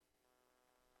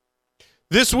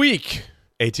This week,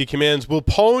 AT Commands will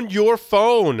pwn your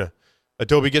phone.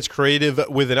 Adobe gets creative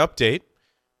with an update,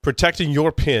 protecting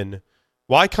your PIN,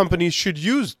 why companies should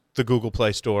use the Google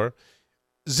Play Store,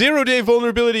 zero-day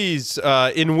vulnerabilities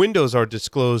in Windows are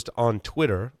disclosed on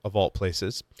Twitter, of all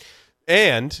places,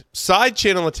 and side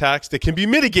channel attacks that can be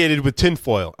mitigated with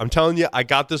tinfoil. I'm telling you, I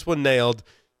got this one nailed.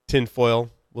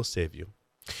 Tinfoil will save you.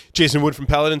 Jason Wood from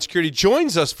Paladin Security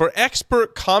joins us for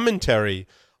expert commentary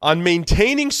on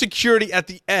maintaining security at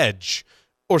the edge,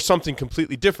 or something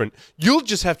completely different. You'll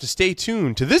just have to stay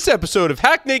tuned to this episode of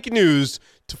Hack Naked News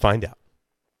to find out.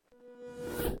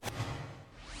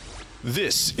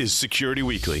 This is Security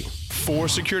Weekly, for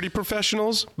security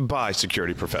professionals, by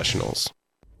security professionals.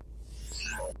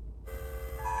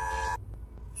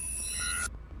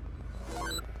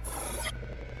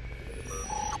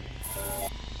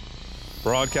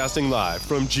 Broadcasting live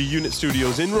from G-Unit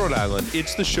Studios in Rhode Island,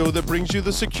 it's the show that brings you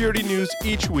the security news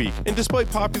each week. And despite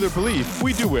popular belief,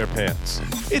 we do wear pants.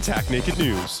 It's Hack Naked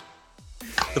News.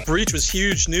 The breach was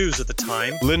huge news at the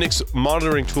time. Linux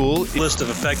monitoring tool. List of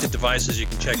affected devices. You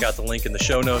can check out the link in the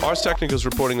show notes. Ars Technica is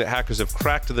reporting that hackers have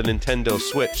cracked the Nintendo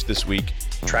Switch this week.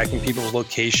 Tracking people's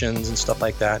locations and stuff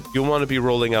like that. You'll want to be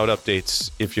rolling out updates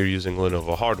if you're using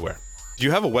Lenovo hardware. Do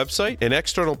you have a website, an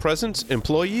external presence,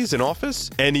 employees, an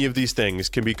office? Any of these things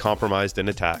can be compromised and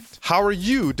attacked. How are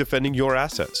you defending your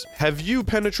assets? Have you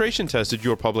penetration tested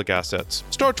your public assets?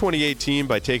 Start 2018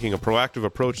 by taking a proactive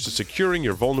approach to securing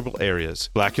your vulnerable areas.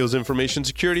 Black Hills Information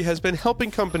Security has been helping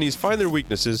companies find their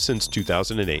weaknesses since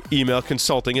 2008. Email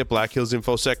consulting at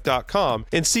blackhillsinfosec.com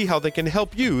and see how they can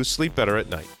help you sleep better at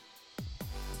night.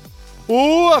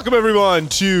 Welcome, everyone,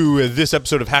 to this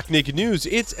episode of Hack Naked News.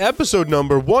 It's episode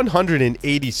number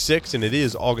 186, and it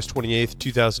is August 28th,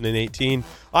 2018.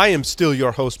 I am still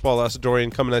your host, Paul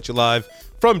Asadorian, coming at you live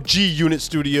from G-Unit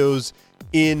Studios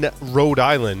in Rhode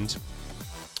Island.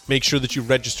 Make sure that you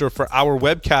register for our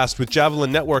webcast with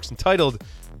Javelin Networks entitled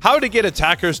How to Get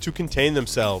Attackers to Contain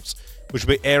Themselves, which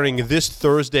will be airing this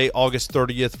Thursday, August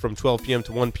 30th from 12 p.m.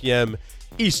 to 1 p.m.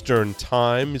 Eastern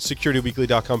Time. It's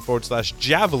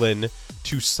securityweekly.com/Javelin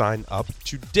to sign up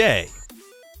today.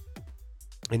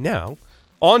 And now,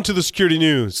 on to the security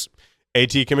news.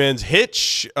 AT Commands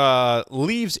Hitch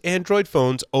leaves Android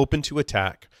phones open to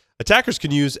attack. Attackers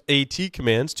can use AT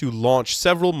Commands to launch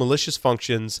several malicious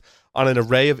functions on an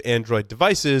array of Android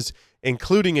devices,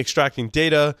 including extracting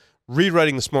data,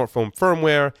 rewriting the smartphone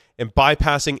firmware, and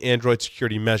bypassing Android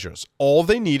security measures. All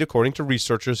they need, according to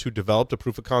researchers who developed a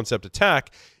proof-of-concept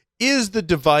attack, is the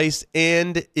device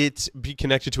and it be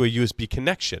connected to a USB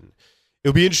connection. It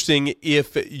would be interesting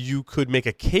if you could make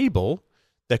a cable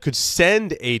that could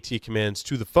send AT Commands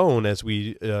to the phone, as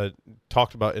we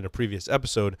talked about in a previous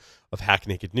episode of Hack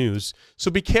Naked News. So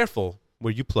be careful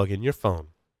where you plug in your phone.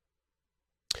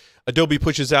 Adobe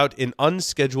pushes out an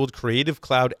unscheduled Creative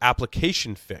Cloud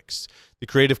application fix. The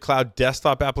Creative Cloud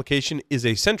desktop application is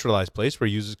a centralized place where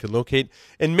users can locate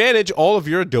and manage all of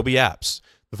your Adobe apps.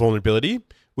 The vulnerability,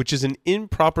 which is an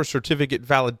improper certificate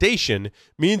validation,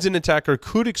 means an attacker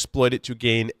could exploit it to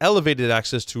gain elevated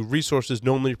access to resources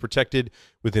normally protected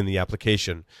within the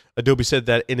application. Adobe said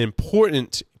that an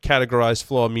important categorized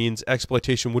flaw means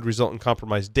exploitation would result in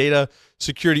compromised data,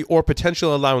 security, or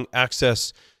potential allowing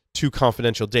access to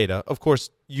confidential data. Of course,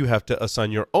 you have to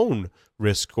assign your own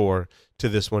risk score to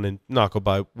this one and not go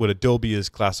by what Adobe is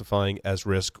classifying as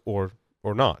risk or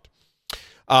not.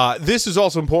 This is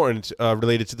also important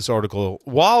related to this article.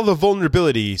 While the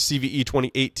vulnerability CVE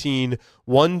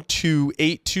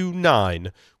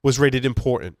 2018-12829 was rated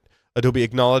important, Adobe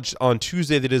acknowledged on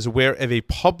Tuesday that it is aware of a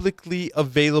publicly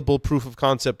available proof of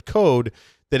concept code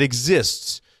that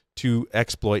exists to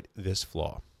exploit this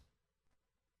flaw.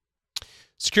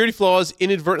 Security flaws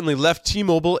inadvertently left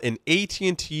T-Mobile and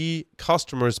AT&T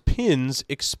customers' PINs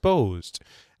exposed.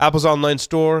 Apple's online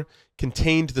store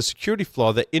contained the security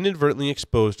flaw that inadvertently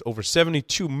exposed over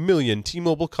 72 million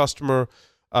T-Mobile customer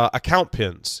account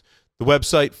PINs. The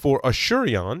website for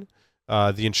Asurion,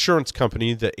 the insurance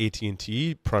company that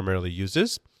AT&T primarily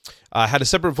uses, had a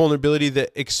separate vulnerability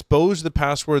that exposed the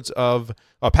passcodes of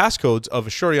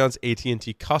Asurion's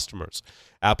AT&T customers.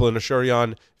 Apple and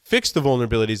Asurion fixed the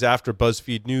vulnerabilities after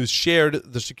BuzzFeed News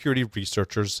shared the security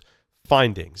researchers'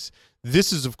 findings.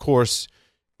 This is, of course,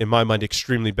 in my mind,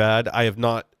 extremely bad. I have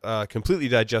not completely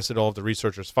digested all of the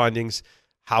researchers' findings.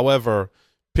 However,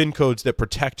 PIN codes that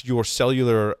protect your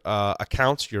cellular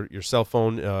accounts, your cell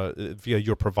phone via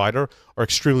your provider, are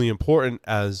extremely important,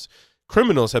 as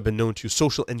criminals have been known to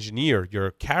social engineer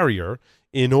your carrier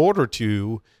in order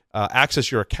to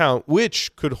access your account,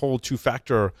 which could hold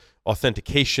two-factor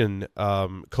authentication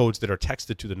codes that are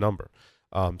texted to the number.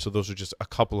 So those are just a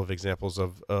couple of examples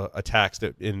of attacks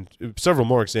that in several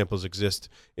more examples exist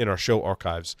in our show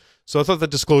archives. So I thought the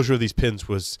disclosure of these pins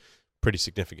was pretty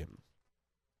significant.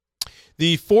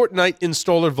 The Fortnite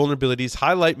installer vulnerabilities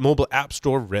highlight mobile app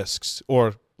store risks,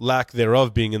 or lack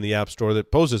thereof being in the app store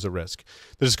that poses a risk.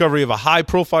 The discovery of a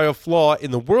high-profile flaw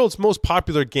in the world's most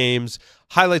popular games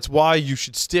highlights why you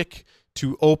should stick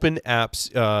to open apps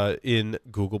in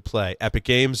Google Play. Epic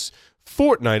Games'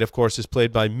 Fortnite, of course, is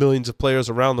played by millions of players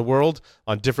around the world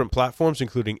on different platforms,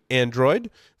 including Android.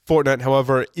 Fortnite,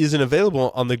 however, isn't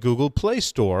available on the Google Play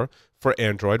Store for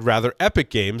Android. Rather,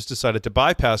 Epic Games decided to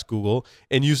bypass Google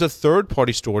and use a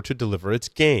third-party store to deliver its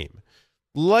game.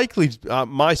 Likely,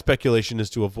 my speculation is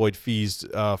to avoid fees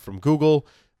from Google,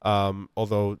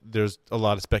 although there's a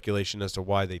lot of speculation as to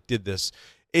why they did this.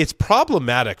 It's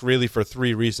problematic, really, for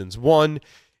three reasons. One,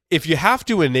 if you have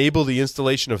to enable the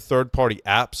installation of third-party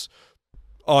apps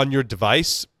on your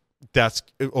device, it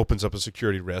opens up a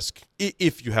security risk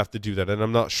if you have to do that. And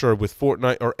I'm not sure with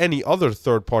Fortnite or any other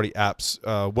third-party apps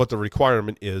what the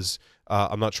requirement is.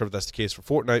 I'm not sure if that's the case for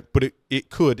Fortnite, but it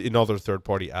could in other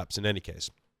third-party apps in any case.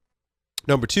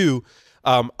 Number two,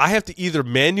 I have to either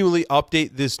manually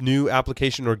update this new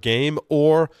application or game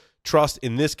or trust,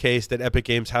 in this case, that Epic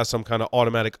Games has some kind of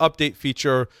automatic update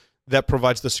feature that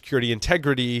provides the security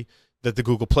integrity that the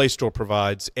Google Play Store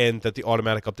provides, and that the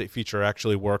automatic update feature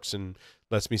actually works and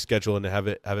lets me schedule and have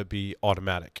it be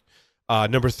automatic.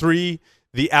 Number three,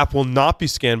 the app will not be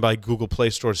scanned by Google Play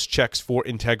Store's checks for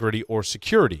integrity or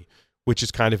security, which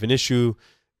is kind of an issue.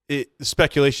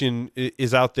 Speculation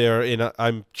is out there, and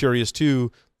I'm curious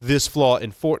too, this flaw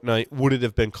in Fortnite, would it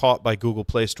have been caught by Google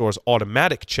Play Store's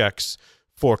automatic checks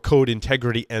for code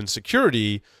integrity and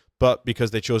security, but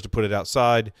because they chose to put it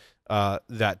outside,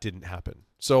 that didn't happen.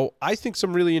 So I think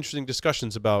some really interesting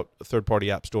discussions about third-party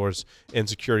app stores and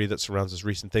security that surrounds this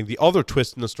recent thing. The other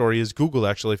twist in the story is Google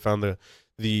actually found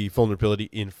the vulnerability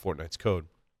in Fortnite's code.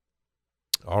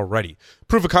 Alrighty.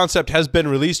 Proof of concept has been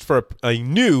released for a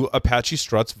new Apache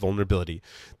Struts vulnerability.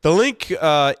 The link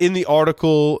in the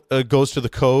article goes to the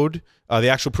code, the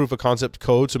actual proof of concept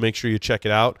code, so make sure you check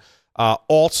it out.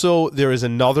 Also, there is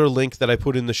another link that I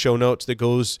put in the show notes that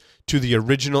goes to the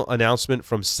original announcement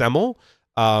from SEML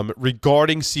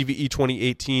regarding CVE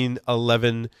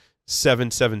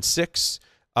 2018-11776,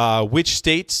 which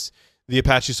states the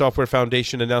Apache Software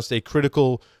Foundation announced a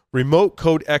critical remote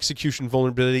code execution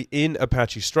vulnerability in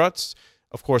Apache Struts,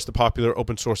 of course, the popular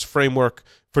open source framework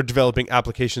for developing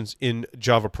applications in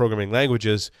Java programming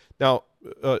languages. Now,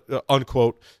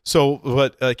 unquote. So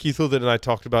what Keith Hilden and I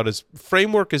talked about is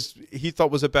framework he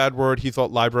thought was a bad word. He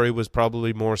thought library was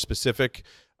probably more specific.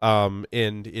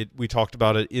 And we talked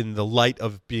about it in the light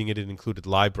of being an included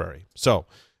library. So,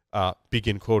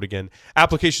 begin quote again.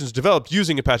 Applications developed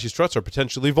using Apache Struts are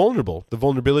potentially vulnerable. The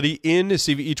vulnerability in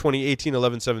CVE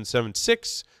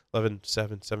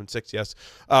 2018-11776, yes,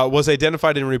 was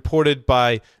identified and reported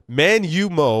by Man-Yu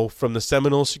Mo from the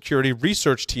Seminole Security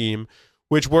Research Team,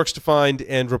 which works to find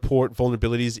and report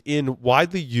vulnerabilities in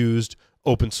widely used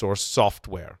open source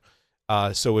software.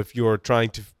 So if you're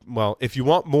if you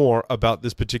want more about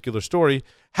this particular story,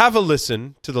 have a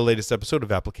listen to the latest episode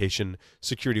of Application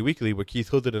Security Weekly, where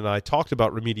Keith Hilden and I talked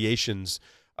about remediations,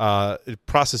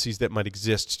 processes that might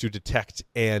exist to detect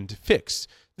and fix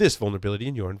this vulnerability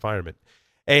in your environment.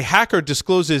 A hacker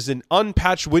discloses an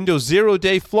unpatched Windows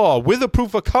 0-day flaw with a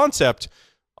proof of concept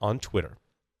on Twitter.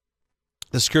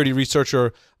 The security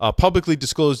researcher publicly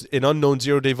disclosed an unknown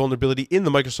zero-day vulnerability in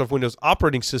the Microsoft Windows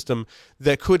operating system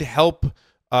that could help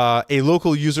a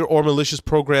local user or malicious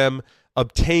program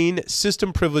obtain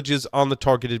system privileges on the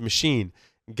targeted machine.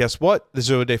 And guess what? The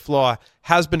zero-day flaw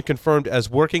has been confirmed as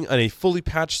working on a fully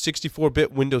patched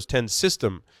 64-bit Windows 10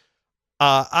 system.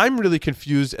 I'm really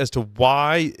confused as to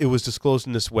why it was disclosed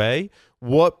in this way.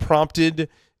 What prompted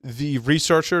the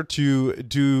researcher to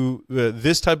do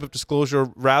this type of disclosure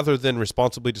rather than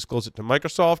responsibly disclose it to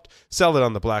Microsoft, sell it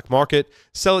on the black market,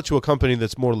 sell it to a company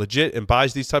that's more legit and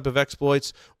buys these type of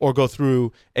exploits, or go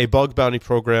through a bug bounty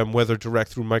program, whether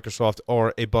direct through Microsoft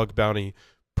or a bug bounty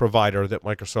provider that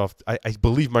Microsoft, I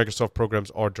believe Microsoft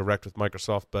programs are direct with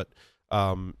Microsoft, but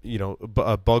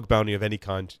a bug bounty of any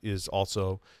kind is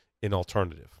also an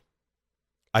alternative.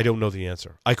 I don't know the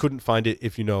answer. I couldn't find it.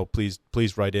 If you know, please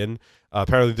write in.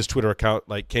 Apparently, this Twitter account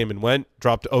came and went,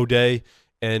 dropped O-Day,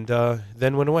 and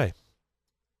then went away.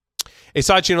 A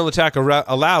side channel attack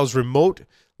allows remote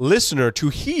listener to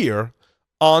hear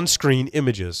on-screen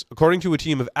images. According to a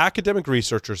team of academic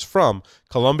researchers from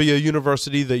Columbia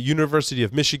University, the University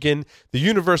of Michigan, the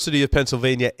University of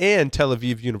Pennsylvania, and Tel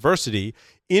Aviv University,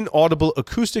 inaudible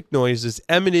acoustic noises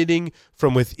emanating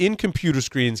from within computer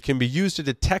screens can be used to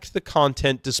detect the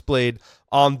content displayed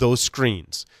on those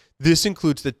screens. This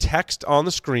includes the text on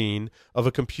the screen of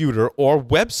a computer or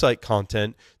website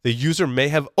content the user may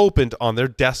have opened on their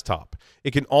desktop.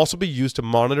 It can also be used to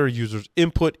monitor users'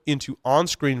 input into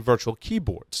on-screen virtual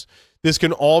keyboards. This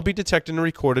can all be detected and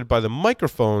recorded by the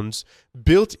microphones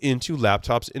built into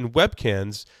laptops and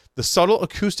webcams. The subtle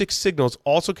acoustic signals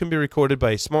also can be recorded by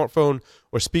a smartphone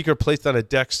or speaker placed on a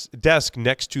desk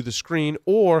next to the screen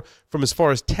or from as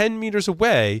far as 10 meters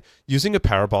away using a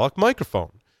parabolic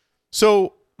microphone.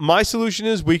 So my solution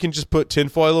is we can just put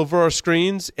tinfoil over our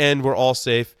screens and we're all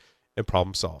safe and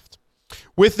problem solved.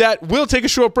 With that, we'll take a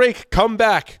short break, come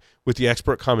back with the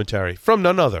expert commentary from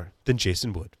none other than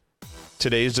Jason Wood.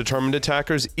 Today's determined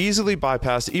attackers easily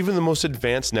bypass even the most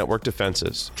advanced network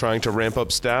defenses. Trying to ramp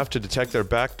up staff to detect their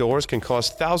backdoors can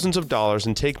cost thousands of dollars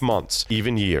and take months,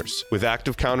 even years. With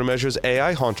Active Countermeasures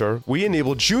AI Hunter, we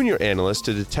enable junior analysts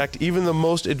to detect even the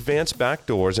most advanced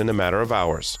backdoors in a matter of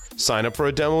hours. Sign up for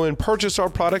a demo and purchase our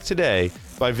product today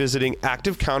by visiting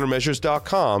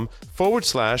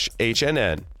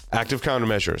activecountermeasures.com/HNN. Active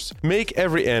Countermeasures. Make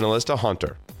every analyst a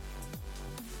hunter.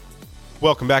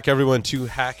 Welcome back, everyone, to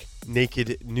Hack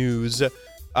Naked News.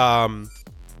 I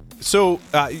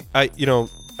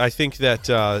think that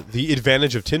the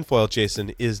advantage of tinfoil,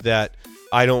 Jason, is that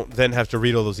I don't then have to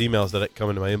read all those emails that come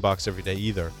into my inbox every day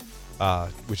either,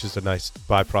 which is a nice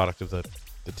byproduct of the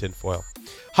tinfoil.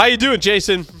 How you doing,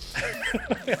 Jason?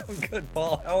 I'm good,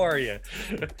 Paul. How are you?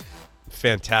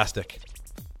 Fantastic.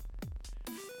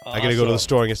 Awesome. I got to go to the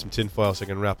store and get some tinfoil so I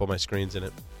can wrap all my screens in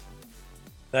it.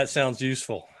 That sounds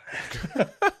useful.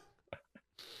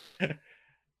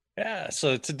 Yeah,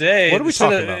 so today, what are we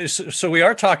talking about? So we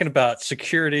are talking about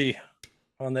security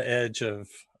on the edge of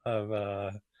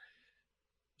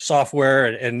software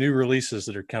and new releases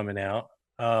that are coming out.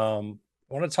 I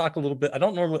want to talk a little bit. I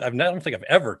don't think I've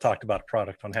ever talked about a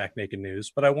product on Hack Naked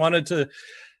News, but I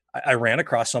ran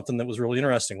across something that was really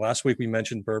interesting. Last week we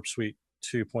mentioned Burp Suite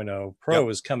 2.0 Pro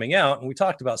is coming out, and we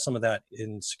talked about some of that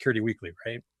in Security Weekly,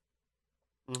 right?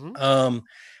 Mm-hmm.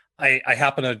 I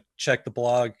happen to check the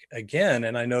blog again,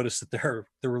 and I noticed that they're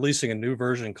releasing a new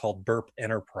version called Burp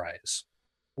Enterprise,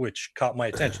 which caught my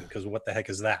attention because what the heck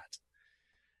is that?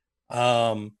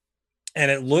 And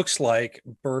it looks like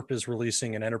Burp is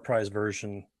releasing an enterprise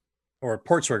version, or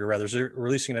Portswigger rather, is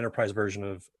releasing an enterprise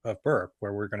version of Burp,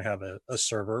 where we're going to have a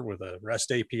server with a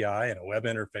REST API and a web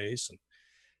interface. And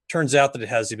turns out that it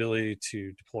has the ability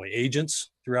to deploy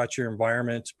agents throughout your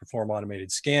environment to perform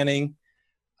automated scanning.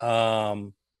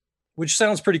 Which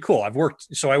sounds pretty cool. I've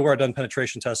done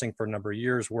penetration testing for a number of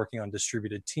years, working on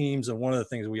distributed teams. And one of the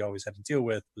things we always had to deal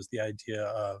with was the idea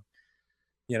of,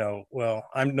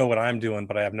 I know what I'm doing,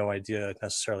 but I have no idea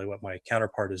necessarily what my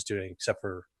counterpart is doing, except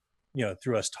for,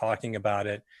 through us talking about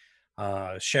it.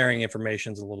 Sharing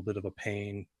information is a little bit of a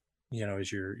pain, as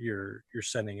you're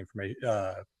sending information,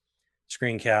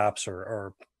 screen caps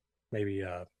or maybe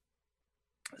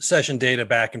session data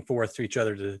back and forth to each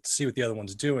other to see what the other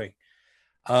one's doing.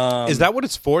 Is that what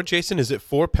it's for, Jason? Is it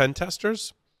for pen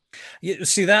testers? Yeah,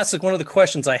 see, that's like one of the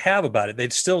questions I have about it. They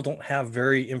still don't have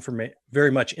very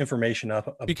much information up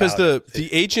about because the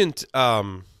agent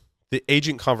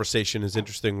conversation is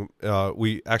interesting.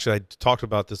 I talked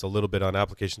about this a little bit on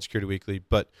Application Security Weekly,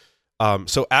 but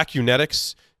so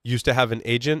Acunetics used to have an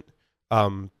agent.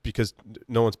 Because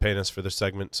no one's paying us for this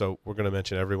segment, so we're going to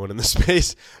mention everyone in the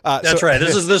space. That's right.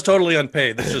 This is totally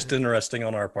unpaid. That's just interesting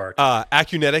on our part.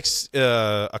 Acunetics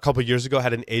a couple of years ago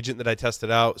had an agent that I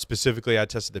tested out. Specifically, I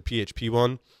tested the PHP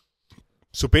one.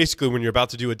 So basically, when you're about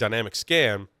to do a dynamic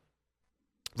scan,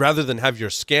 rather than have your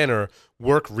scanner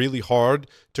work really hard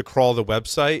to crawl the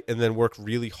website and then work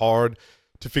really hard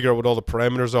to figure out what all the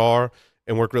parameters are,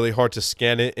 and work really hard to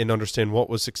scan it and understand what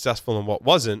was successful and what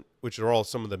wasn't, which are all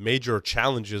some of the major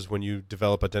challenges when you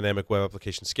develop a dynamic web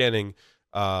application scanning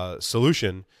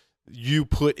solution. You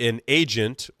put an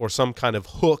agent or some kind of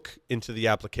hook into the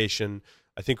application,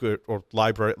 I think, or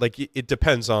library. Like it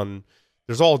depends on,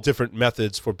 there's all different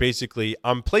methods for basically,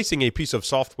 I'm placing a piece of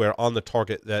software on the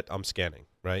target that I'm scanning,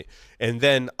 right? And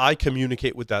then I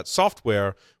communicate with that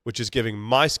software, which is giving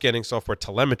my scanning software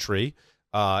telemetry,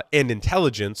 and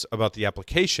intelligence about the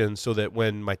application, so that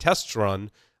when my tests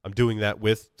run, I'm doing that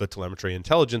with the telemetry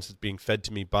intelligence that's being fed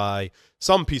to me by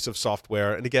some piece of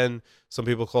software. And again, some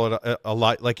people call it a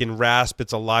like in RASP,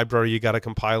 it's a library you got to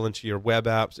compile into your web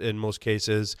apps in most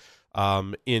cases.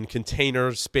 In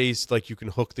container space, like you can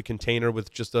hook the container with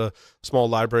just a small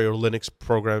library or Linux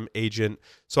program agent.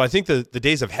 So I think the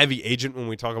days of heavy agent when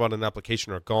we talk about an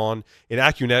application are gone. In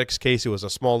Acunetics' case, it was a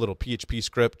small little PHP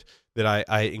script that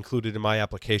I included in my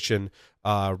application.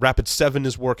 Rapid7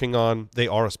 is working on. They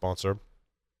are a sponsor.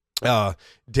 Dan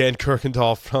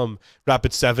Kirkendall from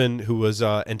Rapid7, who was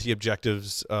NT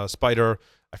Objectives Spider.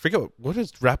 I forget what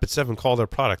does Rapid7 call their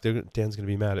product. Dan's going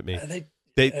to be mad at me.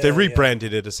 They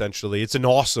rebranded it essentially. It's an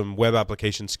awesome web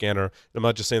application scanner. And I'm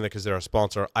not just saying that because they're a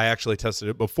sponsor. I actually tested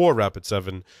it before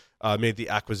Rapid7 made the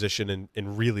acquisition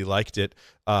and really liked it.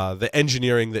 The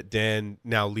engineering that Dan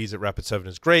now leads at Rapid7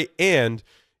 is great, and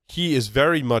he is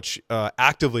very much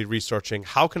actively researching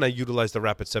how can I utilize the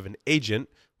Rapid7 agent,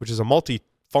 which is a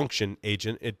multi-function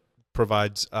agent. It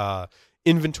provides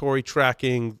inventory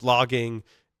tracking, logging,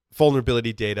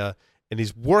 vulnerability data, and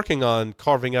he's working on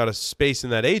carving out a space in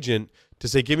that agent to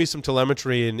say, give me some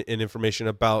telemetry and information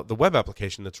about the web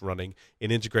application that's running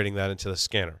and integrating that into the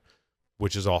scanner,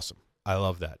 which is awesome. I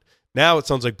love that. Now it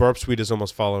sounds like Burp Suite is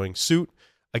almost following suit.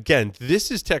 Again,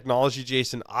 this is technology,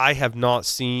 Jason, I have not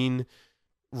seen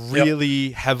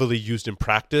really heavily used in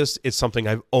practice. It's something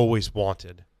I've always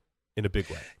wanted in a big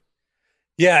way.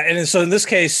 Yeah, and so in this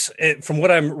case, from what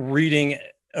I'm reading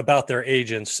about their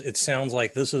agents, it sounds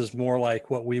like this is more like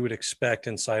what we would expect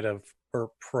inside of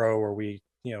Burp Pro, where we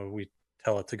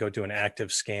tell it to go do an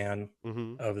active scan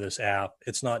of this app.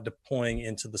 It's not deploying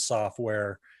into the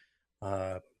software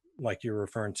like you were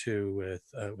referring to with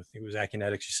it was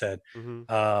Acunetics, you said.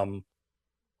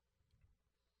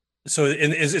 So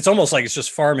it's almost like it's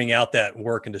just farming out that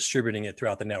work and distributing it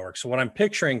throughout the network. So what I'm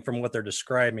picturing from what they're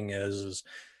describing is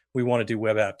we want to do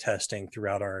web app testing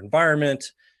throughout our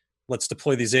environment. Let's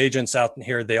deploy these agents out in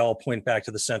here. They all point back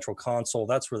to the central console.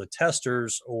 That's where the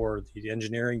testers or the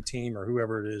engineering team or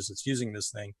whoever it is that's using this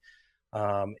thing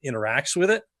interacts with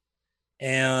it.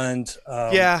 And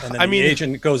then the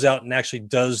agent goes out and actually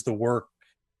does the work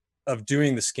of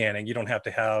doing the scanning. You don't have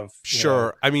to have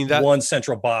one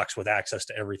central box with access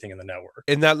to everything in the network.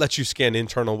 And that lets you scan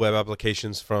internal web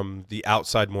applications from the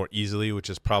outside more easily, which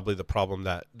is probably the problem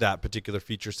that particular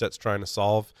feature set's trying to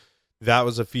solve. That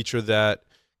was a feature that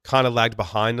kind of lagged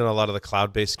behind on a lot of the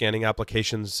cloud-based scanning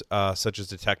applications, such as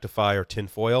Detectify or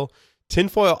Tinfoil.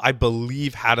 Tinfoil, I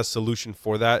believe, had a solution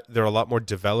for that. They're a lot more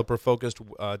developer-focused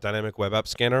dynamic web app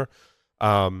scanner.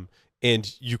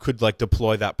 And you could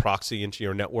deploy that proxy into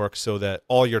your network so that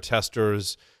all your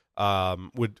testers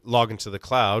would log into the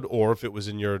cloud, or if it was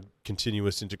in your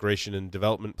continuous integration and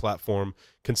development platform,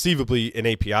 conceivably an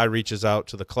API reaches out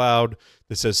to the cloud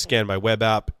that says scan my web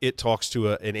app. It talks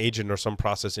to an agent or some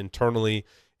process internally.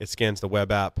 It scans the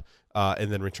web app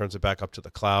and then returns it back up to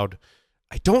the cloud.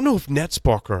 I don't know if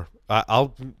NetSparker.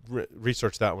 I'll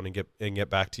research that one and get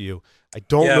back to you. I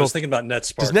don't know. I was thinking about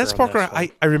NetSparker. Does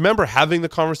NetSparker? I remember having the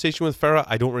conversation with Farah.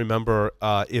 I don't remember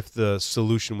if the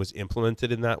solution was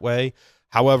implemented in that way.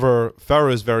 However,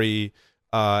 Farah is very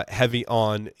heavy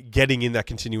on getting in that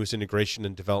continuous integration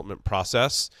and development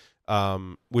process,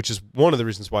 which is one of the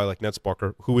reasons why I like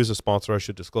NetSparker, who is a sponsor. I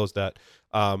should disclose that.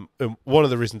 One of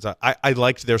the reasons I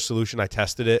liked their solution. I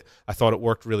tested it. I thought it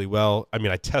worked really well. I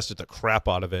mean, I tested the crap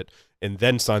out of it and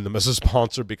then signed them as a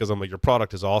sponsor because I'm like, your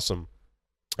product is awesome.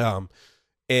 But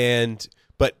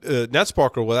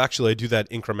NetSparker will actually do that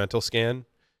incremental scan,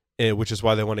 which is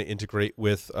why they want to integrate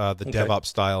with the DevOps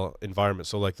style environment.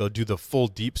 So they'll do the full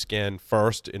deep scan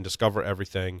first and discover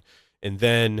everything, and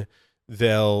then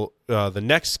they'll the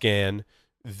next scan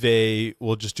they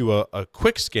will just do a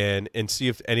quick scan and see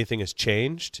if anything has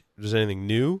changed, if there's anything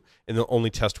new, and they'll only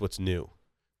test what's new,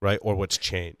 right, or what's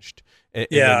changed.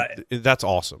 And that's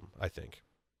awesome, I think.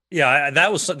 Yeah,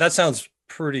 that sounds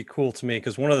pretty cool to me,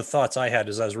 because one of the thoughts I had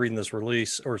as I was reading this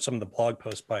release or some of the blog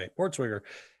posts by Portswigger,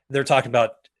 they're talking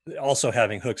about also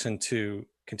having hooks into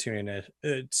continuing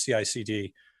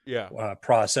CI/CD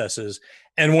processes.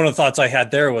 And one of the thoughts I had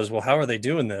there was, well, how are they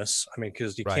doing this? I mean,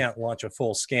 because you can't launch a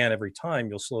full scan every time.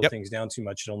 You'll slow things down too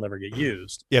much. It'll never get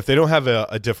used. Yeah, if they don't have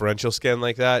a differential scan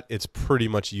like that, it's pretty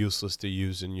much useless to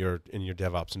use in your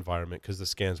DevOps environment because the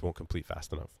scans won't complete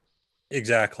fast enough.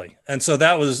 Exactly. And so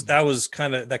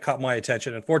that caught my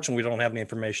attention. Unfortunately, we don't have any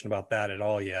information about that at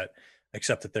all yet,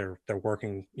 except that they're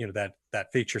working,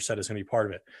 that feature set is going to be part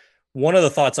of it. One of the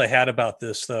thoughts I had about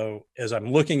this, though, is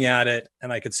I'm looking at it and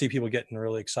I could see people getting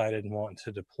really excited and wanting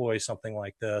to deploy something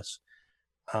like this,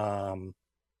 because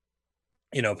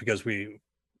we,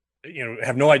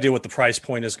 have no idea what the price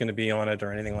point is going to be on it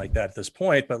or anything like that at this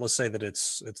point. But let's say that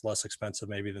it's less expensive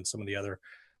maybe than some of the other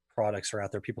products are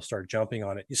out there. People start jumping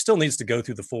on it. It still needs to go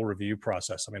through the full review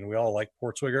process. I mean, we all like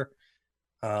Portswigger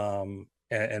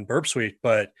and Burp Suite,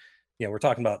 but we're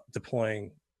talking about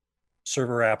deploying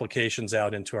server applications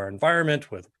out into our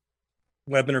environment with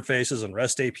web interfaces and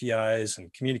REST APIs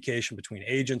and communication between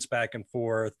agents back and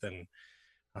forth, and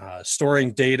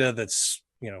storing data that's,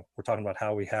 we're talking about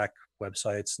how we hack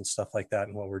websites and stuff like that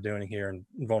and what we're doing here, and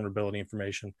vulnerability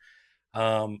information.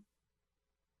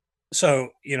 So,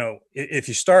 if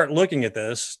you start looking at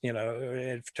this,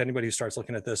 if anybody who starts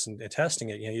looking at this and testing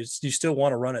it, you still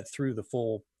want to run it through the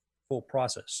full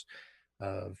process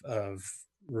of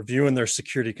reviewing their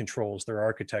security controls, their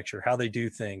architecture, how they do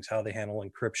things, how they handle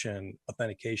encryption,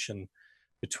 authentication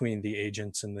between the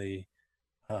agents and the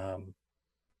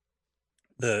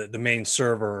main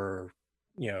server.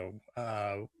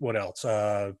 What else?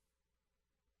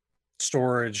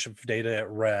 Storage of data at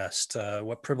rest,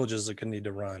 what privileges it can need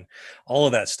to run, all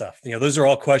of that stuff. Those are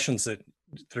all questions that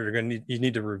are you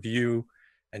need to review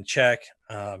and check.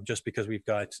 Just because we've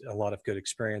got a lot of good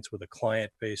experience with a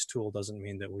client-based tool doesn't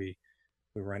mean that we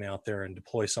run out there and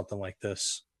deploy something like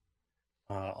this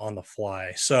on the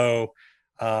fly. So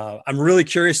I'm really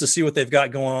curious to see what they've got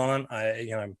going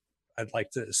on. I'd like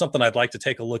to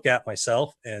take a look at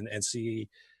myself and see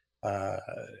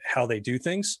how they do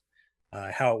things,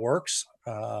 how it works.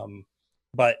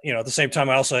 But at the same time,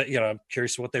 I also, I'm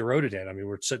curious what they wrote it in. I mean,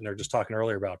 we're sitting there just talking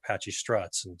earlier about Apache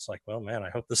struts, and it's like, well, man, I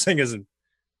hope this thing isn't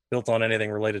built on anything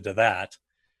related to that.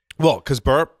 Well, because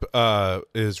Burp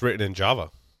is written in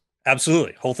Java.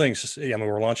 Absolutely. Whole thing's just,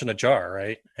 we're launching a jar,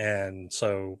 right? And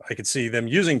so I could see them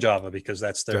using Java because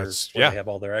that's where they have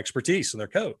all their expertise in their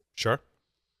code. Sure.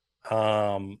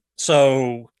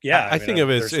 So yeah, I think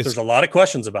of it there's a lot of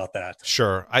questions about that.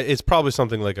 Sure. It's probably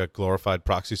something like a glorified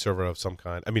proxy server of some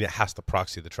kind. I mean, it has to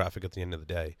proxy the traffic at the end of the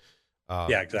day.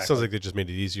 Yeah, exactly. It sounds like they just made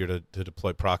it easier to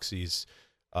deploy proxies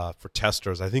for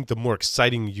testers. I think the more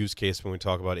exciting use case when we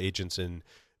talk about agents and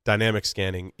dynamic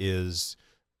scanning is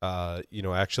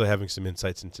actually having some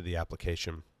insights into the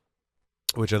application,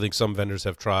 which I think some vendors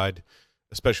have tried,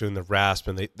 especially in the RASP,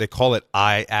 and they call it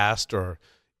IAST, or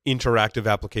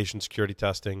interactive application security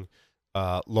testing.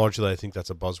 Largely, I think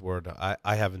that's a buzzword.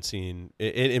 I haven't seen,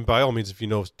 and by all means, if you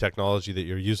know technology that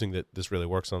you're using that this really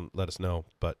works on, let us know.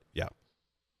 But yeah.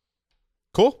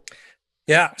 Cool.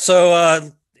 Yeah.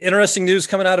 So interesting news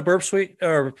coming out of Burp Suite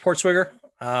or Portswigger.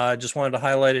 I just wanted to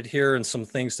highlight it here and some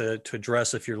things to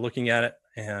address if you're looking at it.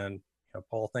 And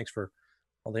Paul, thanks for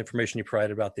all the information you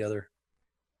provided about the other,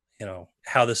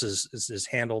 how this is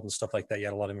handled and stuff like that. You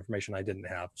had a lot of information I didn't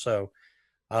have. So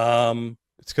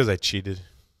it's because I cheated.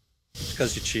 It's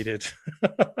because you cheated.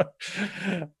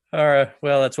 All right.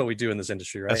 Well, that's what we do in this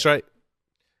industry, right? That's right.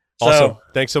 Awesome.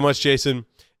 Thanks so much, Jason.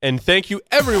 And thank you,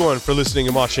 everyone, for listening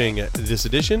and watching this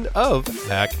edition of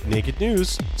Hack Naked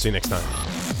News. See you next time.